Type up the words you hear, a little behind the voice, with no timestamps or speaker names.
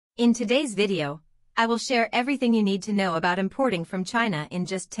In today's video, I will share everything you need to know about importing from China in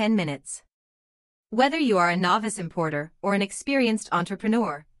just 10 minutes. Whether you are a novice importer or an experienced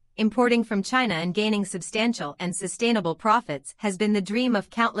entrepreneur, importing from China and gaining substantial and sustainable profits has been the dream of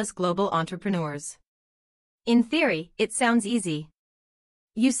countless global entrepreneurs. In theory, it sounds easy.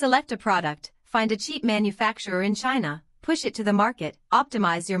 You select a product, find a cheap manufacturer in China, push it to the market,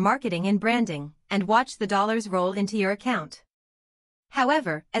 optimize your marketing and branding, and watch the dollars roll into your account.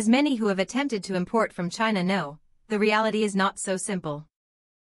 However, as many who have attempted to import from China know, the reality is not so simple.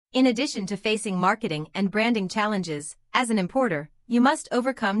 In addition to facing marketing and branding challenges, as an importer, you must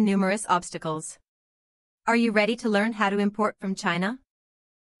overcome numerous obstacles. Are you ready to learn how to import from China?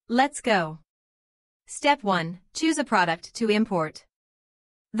 Let's go. Step 1. Choose a product to import.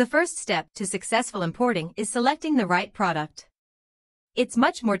 The first step to successful importing is selecting the right product. It's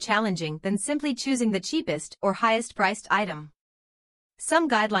much more challenging than simply choosing the cheapest or highest priced item. Some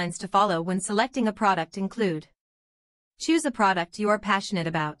guidelines to follow when selecting a product include: choose a product you are passionate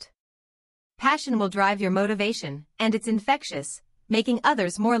about. Passion will drive your motivation, and it's infectious, making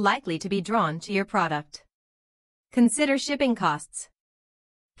others more likely to be drawn to your product. Consider shipping costs.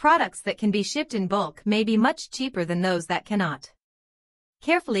 Products that can be shipped in bulk may be much cheaper than those that cannot.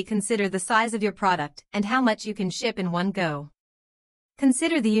 Carefully consider the size of your product and how much you can ship in one go.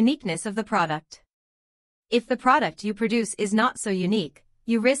 Consider the uniqueness of the product. If the product you produce is not so unique,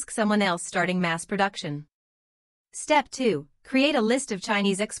 you risk someone else starting mass production. Step 2. Create a list of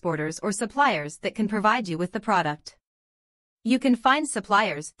Chinese exporters or suppliers that can provide you with the product. You can find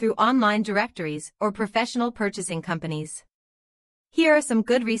suppliers through online directories or professional purchasing companies. Here are some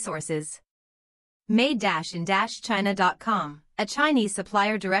good resources. Made-in-China.com, a Chinese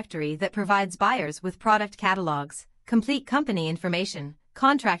supplier directory that provides buyers with product catalogs, complete company information,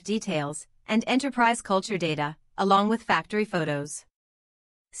 contract details, and enterprise culture data, along with factory photos.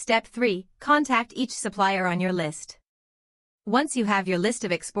 Step 3. Contact each supplier on your list. Once you have your list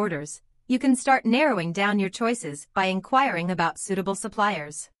of exporters, you can start narrowing down your choices by inquiring about suitable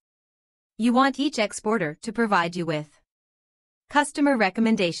suppliers. You want each exporter to provide you with customer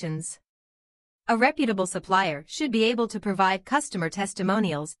recommendations. A reputable supplier should be able to provide customer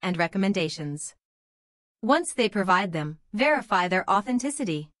testimonials and recommendations. Once they provide them, verify their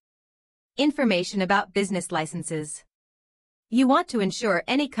authenticity. Information about business licenses. You want to ensure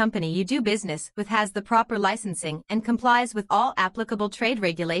any company you do business with has the proper licensing and complies with all applicable trade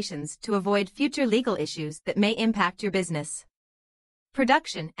regulations to avoid future legal issues that may impact your business.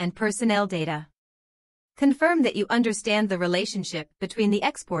 Production and personnel data. Confirm that you understand the relationship between the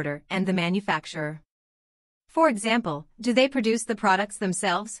exporter and the manufacturer. For example, do they produce the products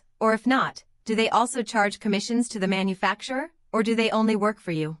themselves, or if not, do they also charge commissions to the manufacturer, or do they only work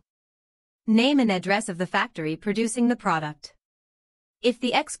for you? Name and address of the factory producing the product. If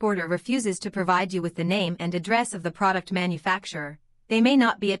the exporter refuses to provide you with the name and address of the product manufacturer, they may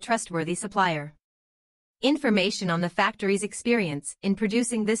not be a trustworthy supplier. Information on the factory's experience in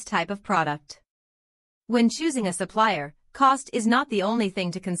producing this type of product. When choosing a supplier, cost is not the only thing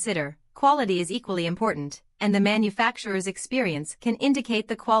to consider, quality is equally important, and the manufacturer's experience can indicate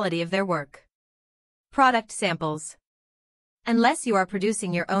the quality of their work. Product samples. Unless you are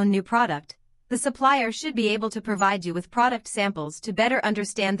producing your own new product, the supplier should be able to provide you with product samples to better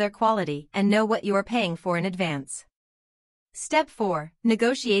understand their quality and know what you are paying for in advance. Step 4.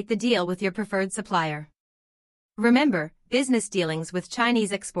 Negotiate the deal with your preferred supplier. Remember, business dealings with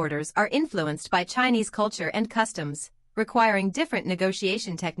Chinese exporters are influenced by Chinese culture and customs, requiring different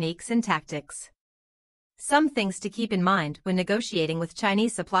negotiation techniques and tactics. Some things to keep in mind when negotiating with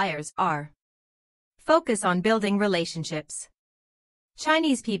Chinese suppliers are: focus on building relationships.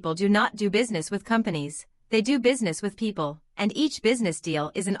 Chinese people do not do business with companies, they do business with people, and each business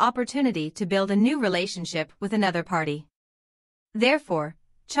deal is an opportunity to build a new relationship with another party. Therefore,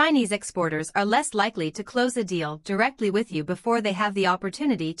 Chinese exporters are less likely to close a deal directly with you before they have the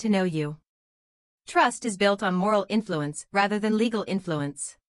opportunity to know you. Trust is built on moral influence rather than legal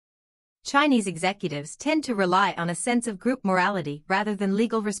influence. Chinese executives tend to rely on a sense of group morality rather than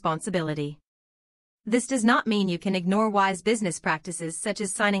legal responsibility. This does not mean you can ignore wise business practices such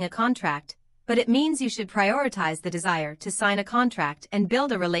as signing a contract, but it means you should prioritize the desire to sign a contract and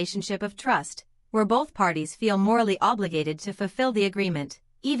build a relationship of trust, where both parties feel morally obligated to fulfill the agreement,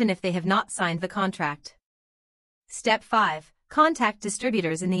 even if they have not signed the contract. Step 5. Contact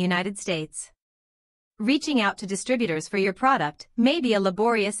distributors in the United States. Reaching out to distributors for your product may be a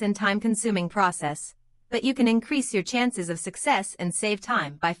laborious and time-consuming process, but you can increase your chances of success and save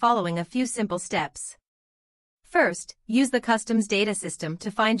time by following a few simple steps. First, use the customs data system to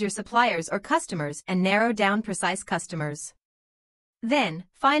find your suppliers or customers and narrow down precise customers. Then,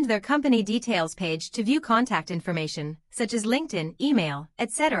 find their company details page to view contact information, such as LinkedIn, email,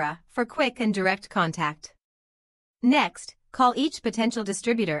 etc., for quick and direct contact. Next, call each potential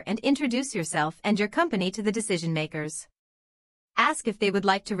distributor and introduce yourself and your company to the decision makers. Ask if they would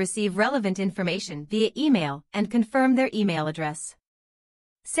like to receive relevant information via email and confirm their email address.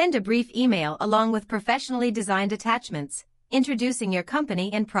 Send a brief email along with professionally designed attachments, introducing your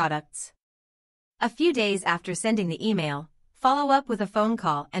company and products. A few days after sending the email, follow up with a phone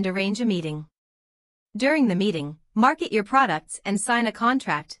call and arrange a meeting. During the meeting, market your products and sign a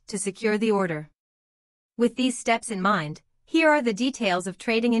contract to secure the order. With these steps in mind, here are the details of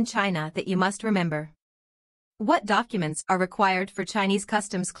trading in China that you must remember. What documents are required for Chinese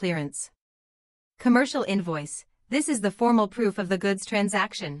customs clearance? Commercial invoice. This is the formal proof of the goods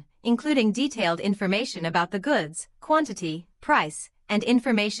transaction, including detailed information about the goods, quantity, price, and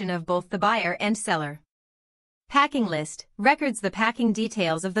information of both the buyer and seller. Packing list records the packing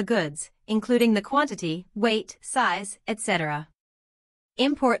details of the goods, including the quantity, weight, size, etc.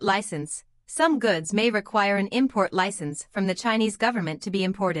 Import license. Some goods may require an import license from the Chinese government to be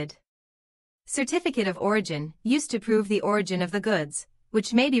imported. Certificate of origin, used to prove the origin of the goods,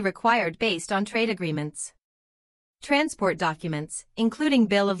 which may be required based on trade agreements. Transport documents, including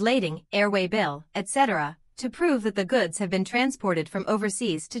bill of lading, airway bill, etc., to prove that the goods have been transported from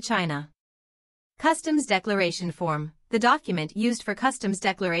overseas to China. Customs declaration form, the document used for customs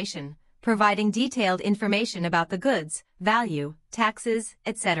declaration, providing detailed information about the goods, value, taxes,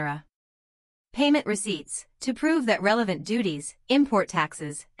 etc. Payment receipts, to prove that relevant duties, import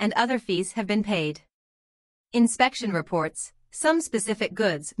taxes, and other fees have been paid. Inspection reports, some specific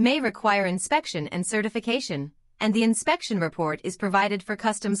goods may require inspection and certification, and the inspection report is provided for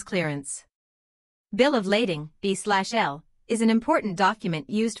customs clearance. Bill of lading, B/L, is an important document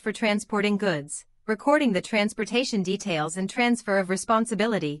used for transporting goods, recording the transportation details and transfer of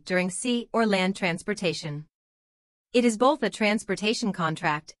responsibility during sea or land transportation. It is both a transportation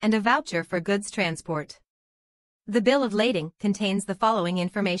contract and a voucher for goods transport. The bill of lading contains the following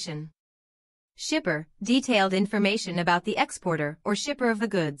information. Shipper, detailed information about the exporter or shipper of the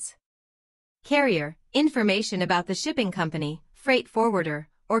goods. Carrier, information about the shipping company, freight forwarder,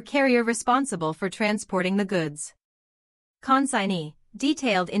 or carrier responsible for transporting the goods. Consignee,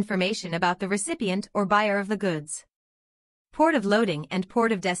 detailed information about the recipient or buyer of the goods. Port of loading and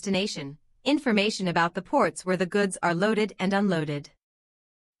port of destination, information about the ports where the goods are loaded and unloaded.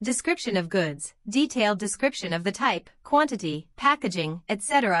 Description of goods, detailed description of the type, quantity, packaging,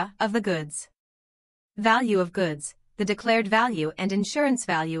 etc. of the goods. Value of goods, the declared value and insurance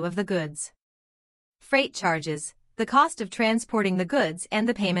value of the goods. Freight charges, the cost of transporting the goods and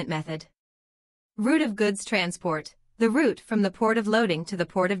the payment method. Route of goods transport, the route from the port of loading to the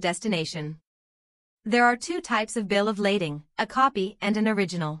port of destination. There are two types of bill of lading, a copy and an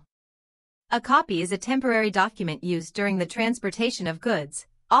original. A copy is a temporary document used during the transportation of goods,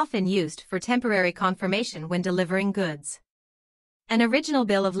 often used for temporary confirmation when delivering goods. An original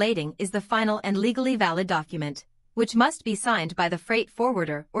bill of lading is the final and legally valid document, which must be signed by the freight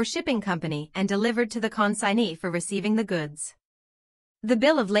forwarder or shipping company and delivered to the consignee for receiving the goods. The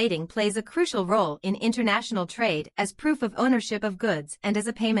bill of lading plays a crucial role in international trade as proof of ownership of goods and as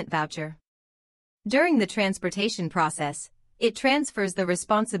a payment voucher. During the transportation process, it transfers the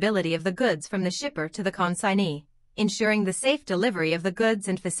responsibility of the goods from the shipper to the consignee, ensuring the safe delivery of the goods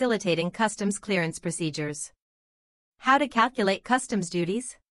and facilitating customs clearance procedures. How to calculate customs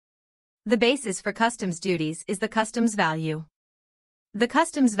duties? The basis for customs duties is the customs value. The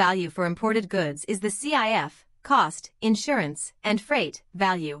customs value for imported goods is the CIF, cost, insurance, and freight,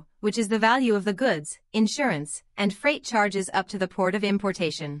 value, which is the value of the goods, insurance, and freight charges up to the port of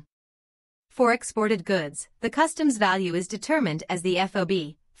importation. For exported goods, the customs value is determined as the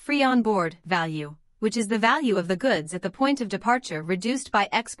FOB, free on board, value, which is the value of the goods at the point of departure reduced by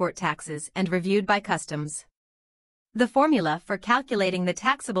export taxes and reviewed by customs. The formula for calculating the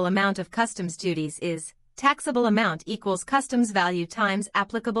taxable amount of customs duties is taxable amount equals customs value times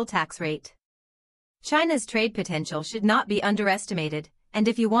applicable tax rate. China's trade potential should not be underestimated, and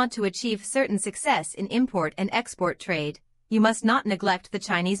if you want to achieve certain success in import and export trade, you must not neglect the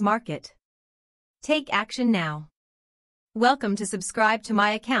Chinese market. Take action now. Welcome to subscribe to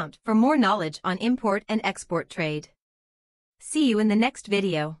my account for more knowledge on import and export trade. See you in the next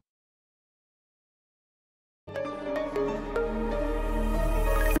video.